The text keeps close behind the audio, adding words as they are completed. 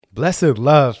Blessed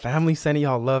love, family, sending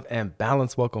y'all love and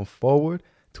balance. Welcome forward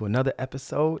to another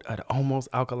episode of the Almost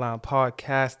Alkaline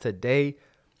Podcast. Today,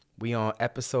 we on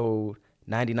episode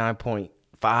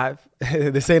 99.5.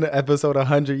 This ain't an episode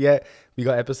 100 yet. We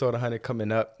got episode 100 coming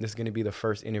up. This is going to be the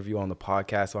first interview on the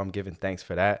podcast, so I'm giving thanks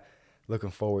for that.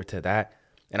 Looking forward to that.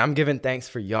 And I'm giving thanks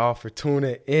for y'all for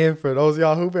tuning in. For those of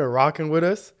y'all who've been rocking with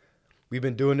us, we've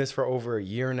been doing this for over a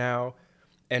year now.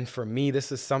 And for me,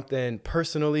 this is something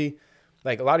personally,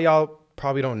 like a lot of y'all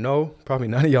probably don't know, probably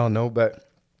none of y'all know, but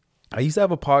I used to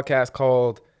have a podcast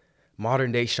called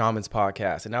Modern Day Shamans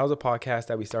Podcast. And that was a podcast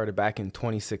that we started back in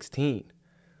 2016.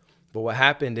 But what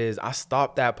happened is I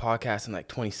stopped that podcast in like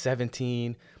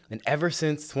 2017. And ever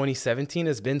since 2017,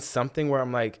 it's been something where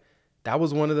I'm like, that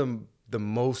was one of the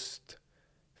most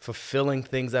fulfilling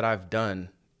things that I've done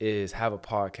is have a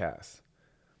podcast.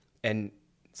 And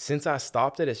since I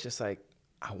stopped it, it's just like,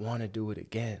 I want to do it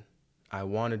again. I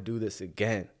want to do this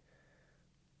again.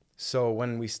 So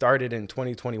when we started in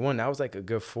 2021, that was like a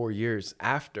good 4 years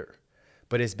after.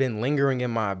 But it's been lingering in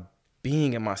my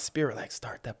being, in my spirit, like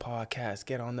start that podcast,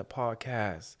 get on the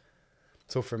podcast.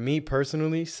 So for me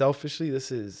personally, selfishly,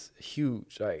 this is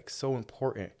huge, like so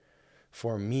important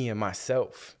for me and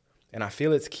myself. And I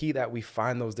feel it's key that we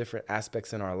find those different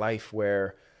aspects in our life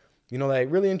where, you know, like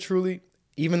really and truly,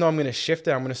 even though I'm going to shift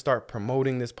it, I'm going to start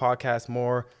promoting this podcast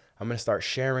more. I'm going to start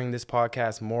sharing this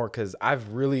podcast more because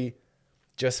I've really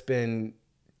just been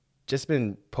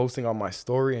posting on my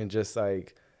story and just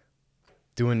like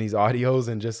doing these audios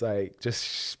and just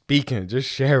speaking, just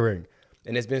sharing.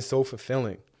 And it's been so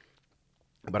fulfilling.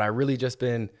 But I really just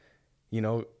been,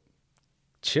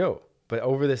 chill. But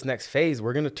over this next phase,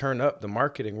 we're going to turn up the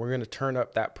marketing. We're going to turn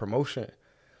up that promotion.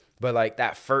 But like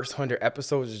that first 100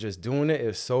 episodes of just doing it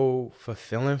is so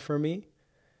fulfilling for me.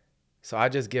 So I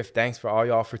just give thanks for all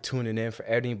y'all for tuning in, for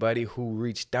anybody who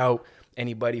reached out,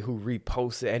 anybody who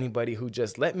reposted, anybody who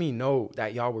just let me know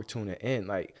that y'all were tuning in.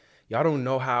 Like y'all don't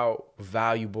know how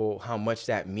valuable, how much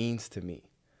that means to me.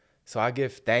 So I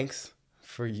give thanks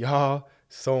for y'all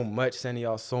so much, sending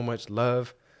y'all so much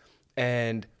love.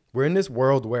 And we're in this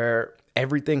world where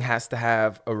everything has to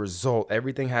have a result.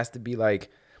 Everything has to be like,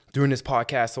 doing this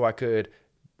podcast so I could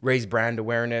raise brand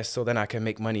awareness so then I can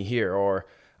make money here. Or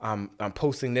I'm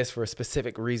posting this for a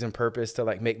specific reason, purpose to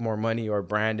like make more money or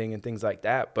branding and things like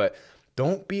that. But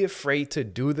don't be afraid to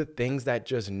do the things that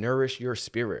just nourish your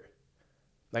spirit.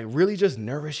 Like really just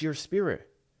nourish your spirit.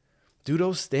 Do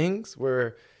those things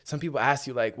where some people ask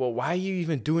you like, well, why are you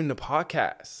even doing the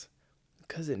podcast?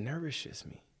 Because it nourishes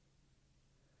me.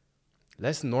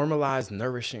 Let's normalize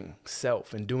nourishing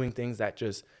self and doing things that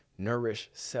just nourish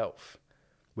self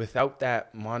without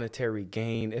that monetary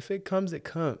gain. If it comes, it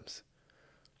comes.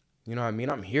 You know what I mean?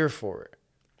 I'm here for it.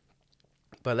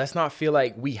 But let's not feel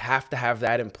like we have to have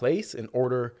that in place in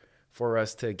order for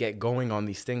us to get going on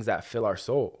these things that fill our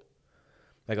soul.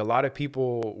 Like a lot of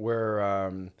people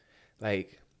were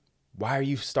like, why are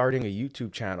you starting a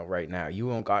YouTube channel right now? You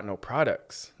don't got no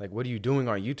products. Like, what are you doing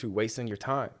on YouTube? Wasting your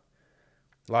time.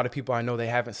 A lot of people I know, they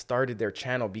haven't started their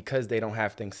channel because they don't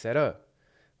have things set up.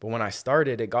 But when I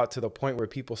started, it got to the point where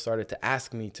people started to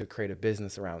ask me to create a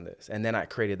business around this. And then I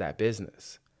created that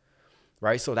business,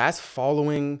 right? So that's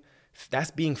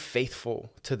being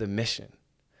faithful to the mission,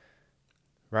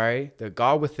 right? The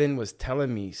God within was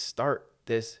telling me, start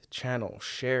this channel,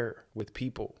 share with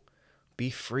people, be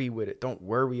free with it. Don't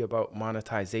worry about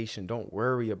monetization. Don't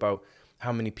worry about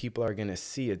how many people are going to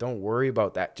see it. Don't worry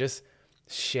about that. Just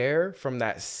share from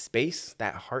that space,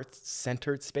 that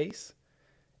heart-centered space.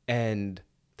 And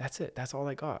that's it. That's all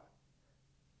I got.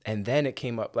 And then it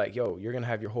came up like, yo, you're going to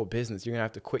have your whole business. You're going to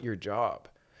have to quit your job.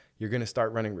 You're going to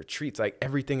start running retreats. Like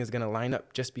everything is going to line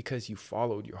up just because you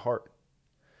followed your heart.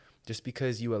 Just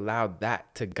because you allowed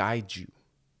that to guide you.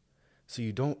 So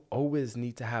you don't always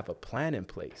need to have a plan in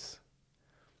place.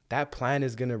 That plan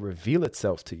is going to reveal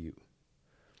itself to you.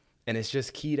 And it's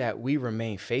just key that we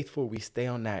remain faithful. We stay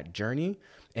on that journey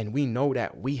and we know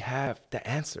that we have the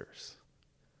answers.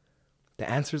 The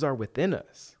answers are within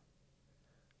us.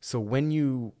 So when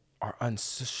you are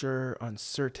unsure,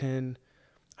 uncertain,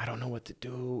 I don't know what to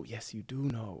do. Yes, you do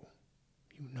know.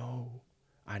 You know.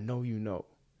 I know you know.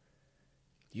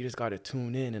 You just got to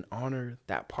tune in and honor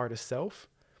that part of self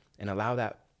and allow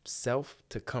that self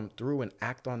to come through and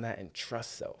act on that and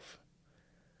trust self.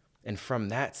 And from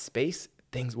that space,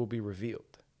 things will be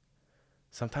revealed.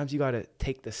 Sometimes you got to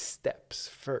take the steps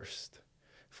first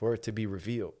for it to be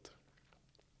revealed.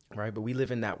 Right? But we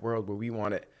live in that world where we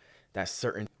want it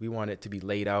we want it to be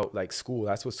laid out like school.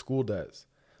 That's what school does.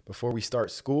 Before we start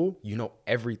school, you know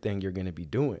everything you're going to be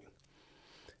doing.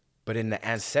 But in the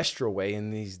ancestral way,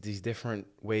 in these different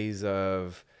ways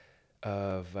of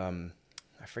of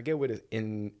I forget what is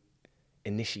in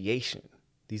initiation.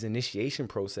 These initiation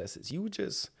processes, you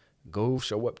just go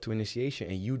show up to initiation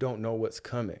and you don't know what's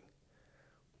coming.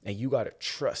 And you got to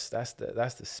trust. That's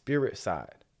the spirit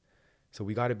side. So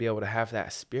we got to be able to have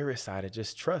that spirit side of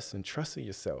just trust and trust in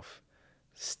yourself.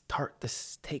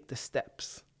 Take the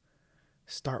steps.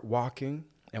 Start walking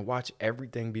and watch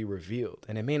everything be revealed.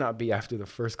 And it may not be after the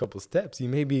first couple steps. You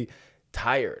may be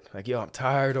tired. Like, yo, I'm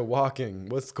tired of walking.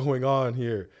 What's going on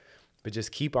here? But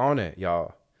just keep on it,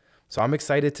 y'all. So I'm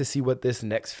excited to see what this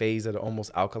next phase of the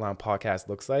Almost Alkaline podcast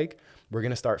looks like. We're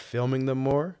going to start filming them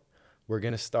more. We're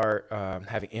going to start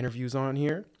having interviews on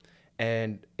here.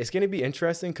 And it's going to be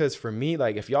interesting because for me,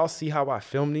 like, if y'all see how I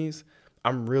film these,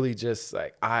 I'm really just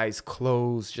like eyes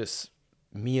closed, just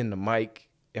me and the mic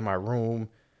in my room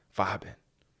vibing.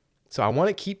 So I want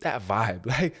to keep that vibe.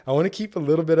 Like, I want to keep a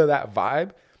little bit of that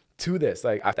vibe to this.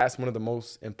 Like, that's one of the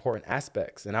most important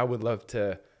aspects. And I would love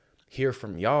to hear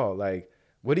from y'all. Like,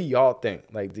 what do y'all think?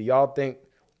 Like,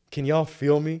 can y'all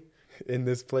feel me in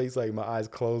this place? Like, my eyes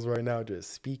closed right now,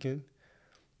 just speaking.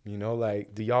 You know,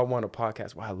 like, do y'all want a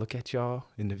podcast where I look at y'all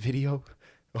in the video?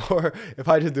 Or if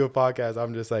I just do a podcast,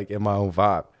 I'm just like in my own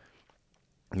vibe.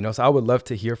 You know, so I would love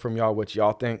to hear from y'all what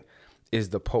y'all think is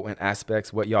the potent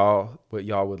aspects, what y'all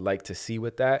would like to see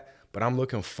with that. But I'm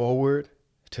looking forward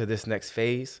to this next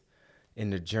phase in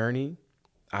the journey.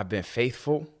 I've been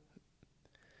faithful.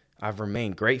 I've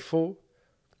remained grateful.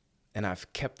 And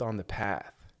I've kept on the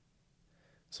path.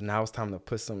 So now it's time to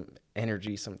put some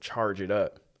energy, charge it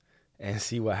up and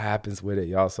see what happens with it,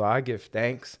 y'all. So I give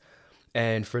thanks.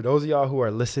 And for those of y'all who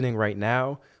are listening right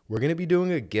now, we're going to be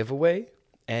doing a giveaway.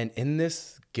 And in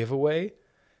this giveaway,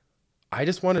 I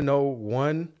just want to know,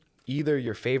 one, either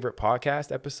your favorite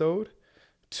podcast episode,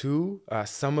 two,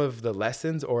 some of the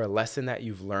lessons or a lesson that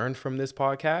you've learned from this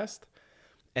podcast,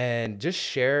 and just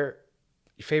share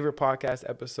your favorite podcast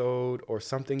episode or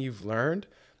something you've learned.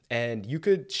 And you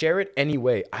could share it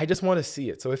anyway. I just want to see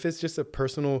it. So if it's just a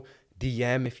personal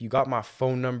DM, if you got my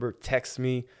phone number, text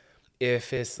me.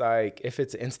 If it's an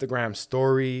Instagram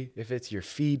story, if it's your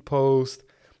feed post,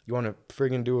 you want to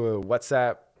friggin' do a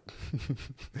WhatsApp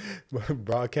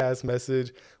broadcast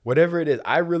message, whatever it is,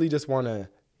 I really just want to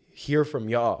hear from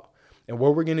y'all. And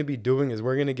what we're going to be doing is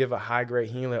we're going to give a high grade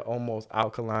healing almost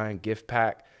alkaline gift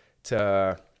pack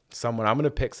to someone. I'm going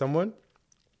to pick someone.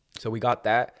 So we got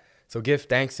that. So give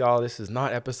thanks, y'all. This is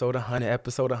not episode 100.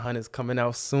 Episode 100 is coming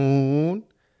out soon.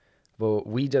 But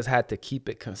we just had to keep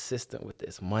it consistent with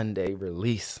this Monday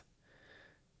release.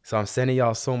 So I'm sending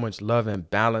y'all so much love and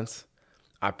balance.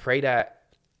 I pray that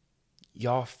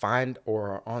y'all find or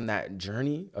are on that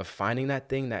journey of finding that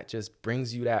thing that just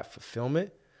brings you that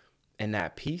fulfillment and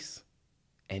that peace.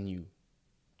 And you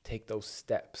take those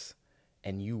steps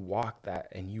and you walk that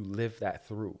and you live that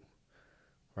through.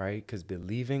 Right? Because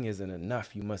believing isn't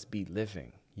enough. You must be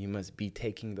living. You must be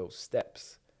taking those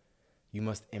steps. You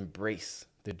must embrace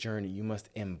the journey. You must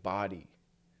embody.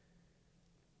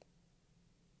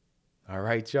 All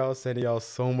right, y'all. Sending y'all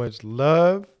so much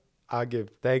love. I give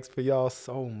thanks for y'all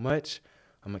so much.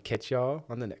 I'm going to catch y'all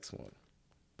on the next one.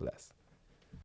 Bless.